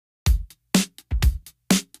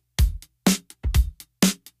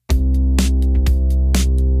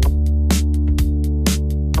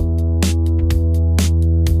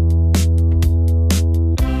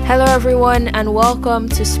everyone, and welcome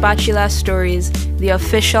to Spatula Stories, the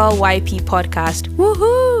official YP podcast.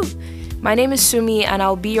 Woohoo! My name is Sunmi, and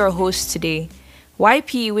I'll be your host today.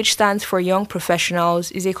 YP, which stands for Young Professionals,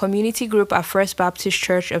 is a community group at First Baptist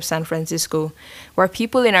Church of San Francisco, where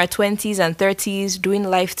people in our 20s and 30s doing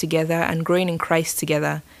life together and growing in Christ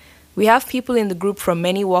together. We have people in the group from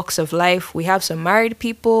many walks of life. We have some married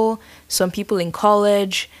people, some people in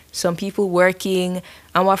college, some people working,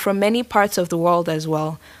 and we're from many parts of the world as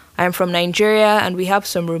well. I am from Nigeria, and we have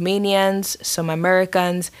some Romanians, some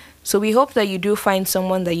Americans, so we hope that you do find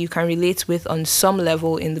someone that you can relate with on some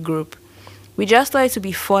level in the group. We just thought it would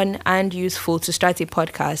be fun and useful to start a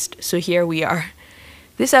podcast, so here we are.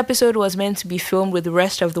 This episode was meant to be filmed with the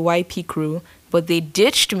rest of the YP crew, but they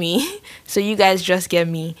ditched me, so you guys just get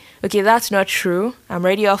me. Okay, that's not true. I'm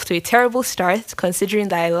already off to a terrible start, considering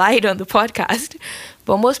that I lied on the podcast.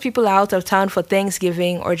 But most people are out of town for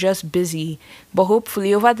Thanksgiving or just busy. But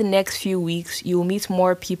hopefully, over the next few weeks, you will meet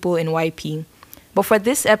more people in YP. But for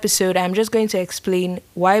this episode, I'm just going to explain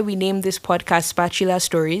why we named this podcast Spatula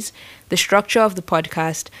Stories, the structure of the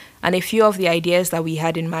podcast, and a few of the ideas that we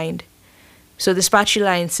had in mind. So the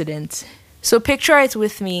spatula incident. So picture it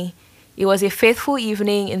with me. It was a faithful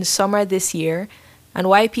evening in summer this year, and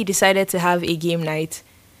YP decided to have a game night.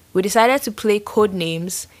 We decided to play code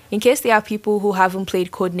names. In case there are people who haven't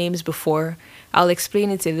played code names before, I'll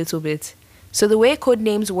explain it a little bit. So the way code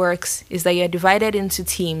names works is that you're divided into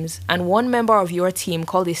teams, and one member of your team,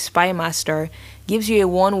 called a spy master, gives you a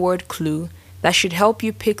one-word clue that should help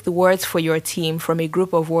you pick the words for your team from a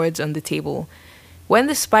group of words on the table. When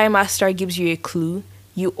the spy master gives you a clue,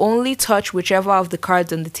 you only touch whichever of the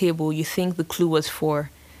cards on the table you think the clue was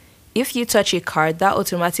for. If you touch a card, that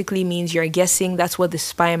automatically means you're guessing that's what the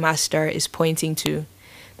spy master is pointing to.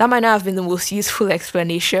 That might not have been the most useful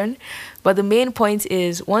explanation, but the main point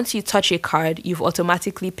is once you touch a card, you've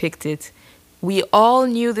automatically picked it. We all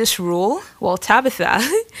knew this rule. Well, Tabitha,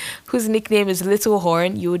 whose nickname is Little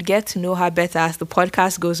Horn, you would get to know her better as the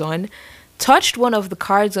podcast goes on, touched one of the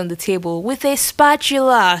cards on the table with a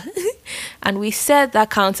spatula. And we said that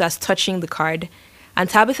counts as touching the card. And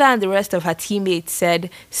Tabitha and the rest of her teammates said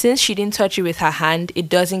since she didn't touch it with her hand, it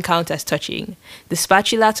doesn't count as touching. The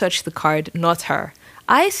spatula touched the card, not her.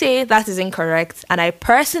 I say that is incorrect, and I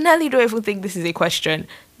personally don't even think this is a question.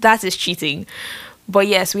 That is cheating. But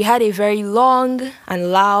yes, we had a very long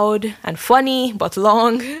and loud and funny but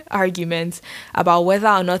long argument about whether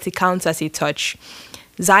or not it counts as a touch.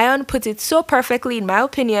 Zion put it so perfectly, in my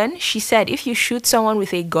opinion. She said, if you shoot someone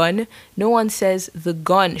with a gun, no one says the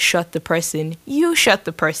gun shot the person. You shot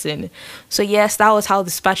the person. So yes, that was how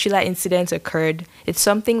the spatula incident occurred. It's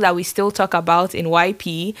something that we still talk about in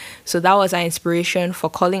YP. So that was our inspiration for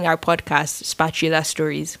calling our podcast Spatula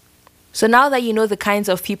Stories. So now that you know the kinds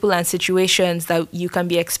of people and situations that you can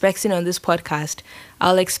be expecting on this podcast,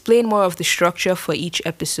 I'll explain more of the structure for each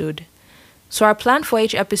episode. So our plan for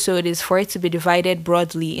each episode is for it to be divided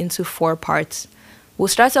broadly into 4 parts. We'll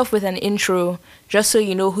start off with an intro, just so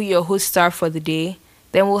you know who your hosts are for the day.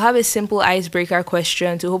 Then we'll have a simple icebreaker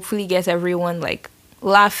question to hopefully get everyone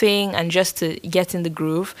laughing and just to get in the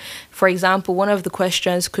groove. For example, one of the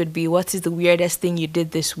questions could be, what is the weirdest thing you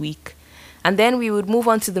did this week? And then we would move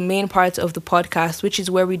on to the main part of the podcast, which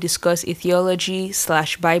is where we discuss a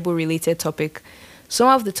theology/Bible related topic. Some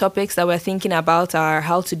of the topics that we're thinking about are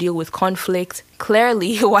how to deal with conflict.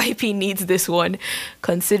 Clearly, YP needs this one,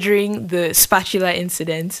 considering the spatula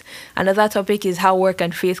incident. Another topic is how work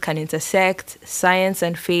and faith can intersect, science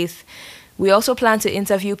and faith. We also plan to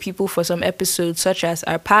interview people for some episodes, such as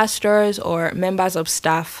our pastors or members of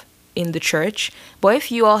staff in the church. But if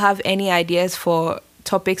you all have any ideas for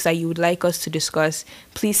topics that you would like us to discuss,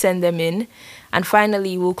 please send them in. And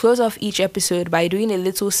finally, we'll close off each episode by doing a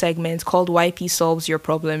little segment called YP Solves Your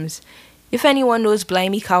Problems. If anyone knows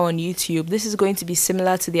Blimey Cow on YouTube, this is going to be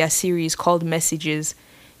similar to their series called Messages.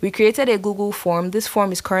 We created a Google form. This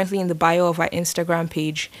form is currently in the bio of our Instagram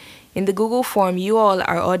page. In the Google form, you all,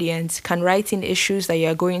 our audience, can write in issues that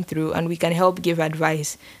you're going through and we can help give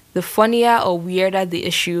advice. The funnier or weirder the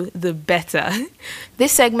issue, the better.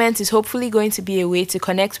 This segment is hopefully going to be a way to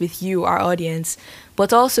connect with you, our audience.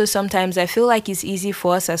 But also sometimes I feel like it's easy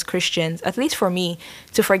for us as Christians, at least for me,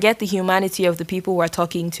 to forget the humanity of the people we're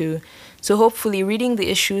talking to. So hopefully reading the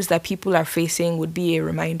issues that people are facing would be a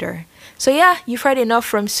reminder. So yeah, you've heard enough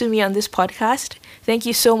from Sunmi on this podcast. Thank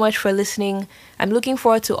you so much for listening. I'm looking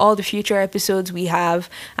forward to all the future episodes we have,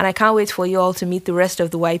 and I can't wait for you all to meet the rest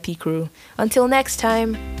of the YP crew. Until next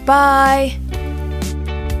time, bye!